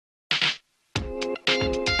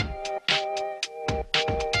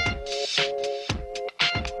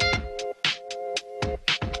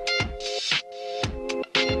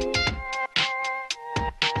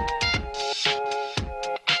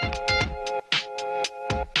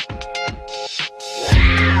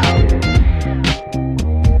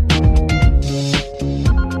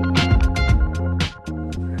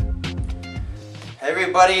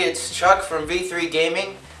everybody, it's Chuck from V3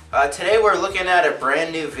 Gaming. Today we're looking at a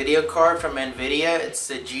brand new video card from NVIDIA. It's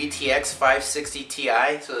the GTX 560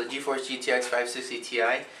 Ti, so the GeForce GTX 560 Ti.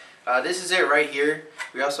 This is it right here.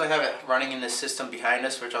 We also have it running in the system behind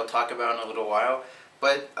us, which I'll talk about in a little while.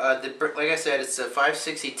 But like I said, it's the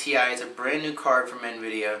 560 Ti. It's a brand new card from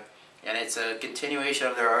NVIDIA, and it's a continuation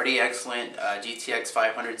of their already excellent GTX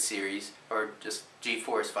 500 series, or just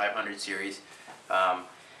GeForce 500 series.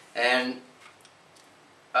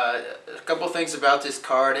 A couple things about this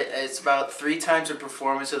card. It's about 3 times the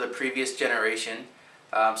performance of the previous generation,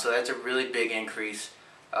 so that's a really big increase.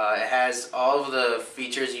 It has all of the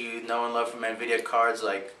features you know and love from NVIDIA cards,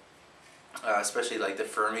 like especially like the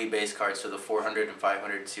Fermi based cards, so the 400 and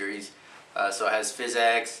 500 series. So it has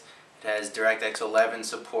PhysX, it has DirectX 11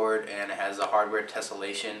 support, and it has the hardware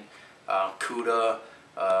tessellation, CUDA,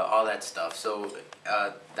 all that stuff. So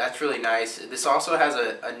that's really nice. This also has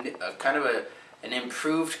a kind of an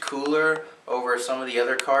improved cooler over some of the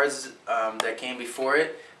other cards that came before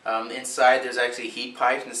it. Inside there's actually heat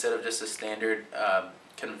pipes instead of just a standard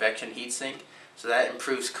convection heatsink, so that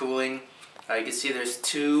improves cooling. You can see there's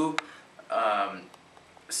 2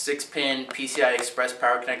 6-pin PCI Express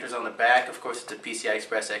power connectors on the back. Of course, it's a PCI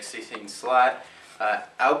Express X16 slot.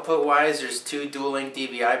 Output wise, there's 2 dual link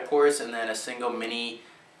DVI ports and then a single mini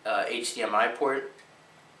HDMI port.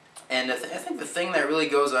 And I think the thing that really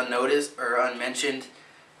goes unnoticed or unmentioned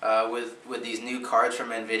with these new cards from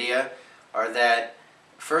NVIDIA are that,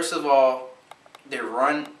 first of all, they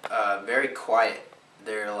run very quiet.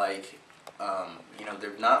 They're like,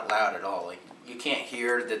 they're not loud at all. Like, you can't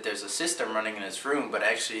hear that there's a system running in this room, but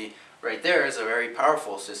actually right there is a very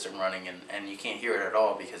powerful system running, and you can't hear it at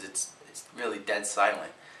all because it's really dead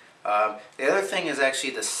silent. The other thing is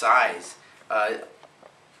actually the size.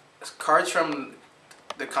 Cards from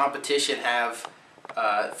the competition have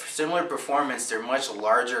similar performance. They're much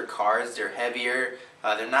larger cards. They're heavier.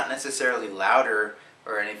 They're not necessarily louder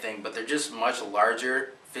or anything, but they're just much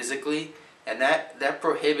larger physically, and that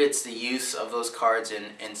prohibits the use of those cards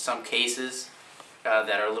in some cases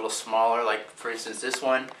that are a little smaller. Like, for instance, this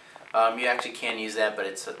one, you actually can use that, but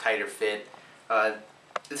it's a tighter fit.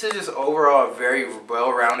 This is just overall a very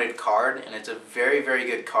well-rounded card, and it's a very, very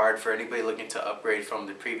good card for anybody looking to upgrade from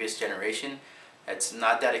the previous generation. It's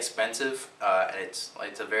not that expensive, and it's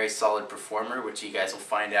a very solid performer, which you guys will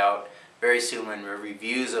find out very soon when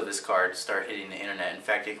reviews of this card start hitting the internet. In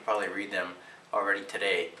fact, you can probably read them already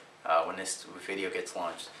today when this video gets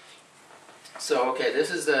launched. So, okay, this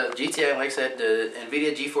is the GTX, like I said, the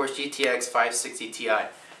NVIDIA GeForce GTX 560 Ti.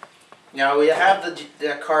 Now, we have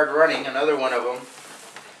the card running, another one of them,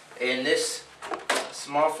 in this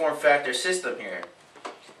small form factor system here.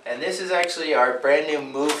 And this is actually our brand new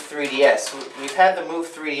Move 3DS. We've had the Move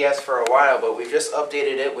 3DS for a while, but we've just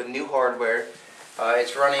updated it with new hardware.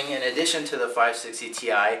 It's running, in addition to the 560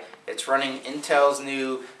 Ti, it's running Intel's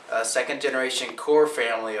new 2nd generation Core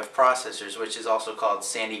family of processors, which is also called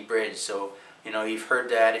Sandy Bridge. So, you've heard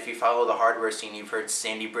that. If you follow the hardware scene, you've heard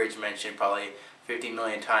Sandy Bridge mentioned probably 50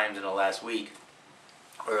 million times in the last week,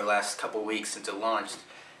 or the last couple weeks since it launched.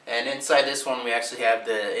 And inside this one, we actually have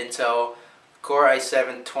the Intel Core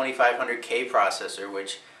i7 2500K processor,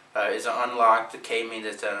 which is unlocked. The K means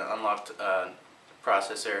it's an unlocked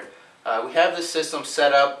processor. We have the system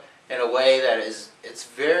set up in a way that it's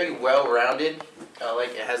very well rounded. Like,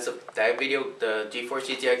 it has the GeForce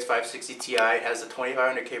GTX 560 Ti has the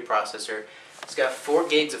 2500K processor. It's got 4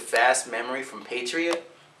 gigs of fast memory from Patriot,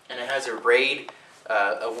 and it has a RAID,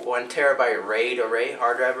 a 1 terabyte RAID array,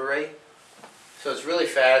 hard drive array. So it's really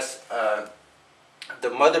fast. The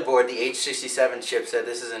motherboard, the H67 chipset,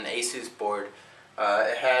 this is an ASUS board.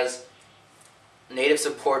 It has native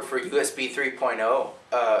support for USB 3.0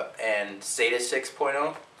 and SATA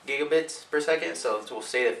 6.0 gigabits per second. So it's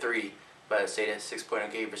SATA 3, but SATA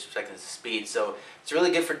 6.0 gigabits per second is the speed. So it's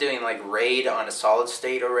really good for doing like RAID on a solid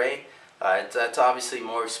state array. That's obviously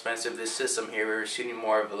more expensive. This system here, we're shooting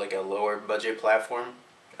more of like a lower budget platform,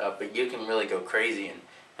 but you can really go crazy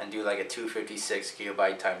and do like a 256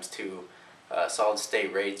 gigabyte times 2 solid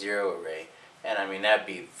state RAID 0 array, and I mean that'd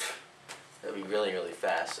be really, really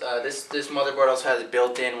fast. This motherboard also has a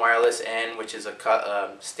built-in wireless N, which is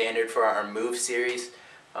a standard for our Move series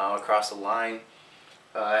across the line.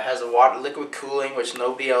 It has a liquid cooling, which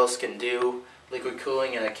nobody else can do. Liquid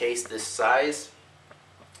cooling in a case this size.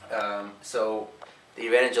 So the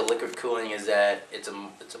advantage of liquid cooling is that it's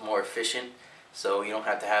more efficient, so you don't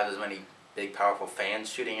have to have as many big powerful fans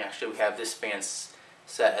shooting. Actually, we have this fan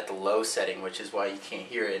set at the low setting, which is why you can't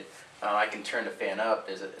hear it. I can turn the fan up.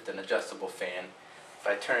 It's an adjustable fan. If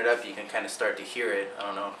I turn it up, you can kind of start to hear it. I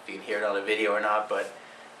don't know if you can hear it on the video or not, but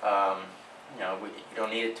you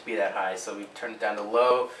don't need it to be that high, so we turn it down to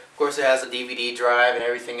low. Of course, it has a DVD drive and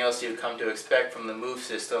everything else you'd come to expect from the Move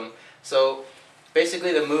system. So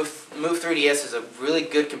basically, the Move 3DS is a really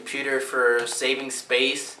good computer for saving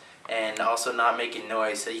space and also not making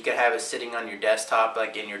noise. So you could have it sitting on your desktop,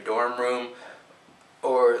 like in your dorm room,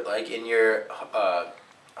 or like in your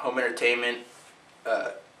home entertainment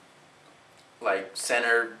like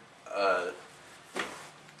center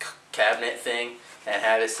cabinet thing, and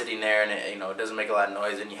have it sitting there, and it doesn't make a lot of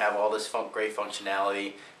noise, and you have all this great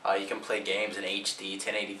functionality. You can play games in HD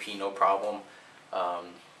 1080p no problem.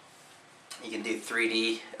 You can do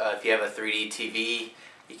 3D if you have a 3D TV.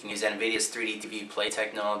 You can use NVIDIA's 3D TV Play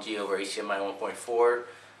technology over HDMI 1.4,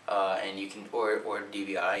 and you can or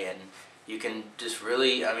DVI, and you can just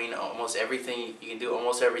really, almost everything. You can do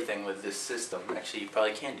almost everything with this system. Actually, you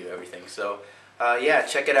probably can do everything. So yeah,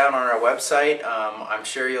 check it out on our website. I'm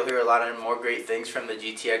sure you'll hear a lot of more great things from the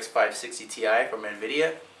GTX 560 Ti from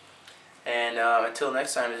NVIDIA. And until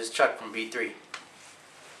next time, this is Chuck from V3.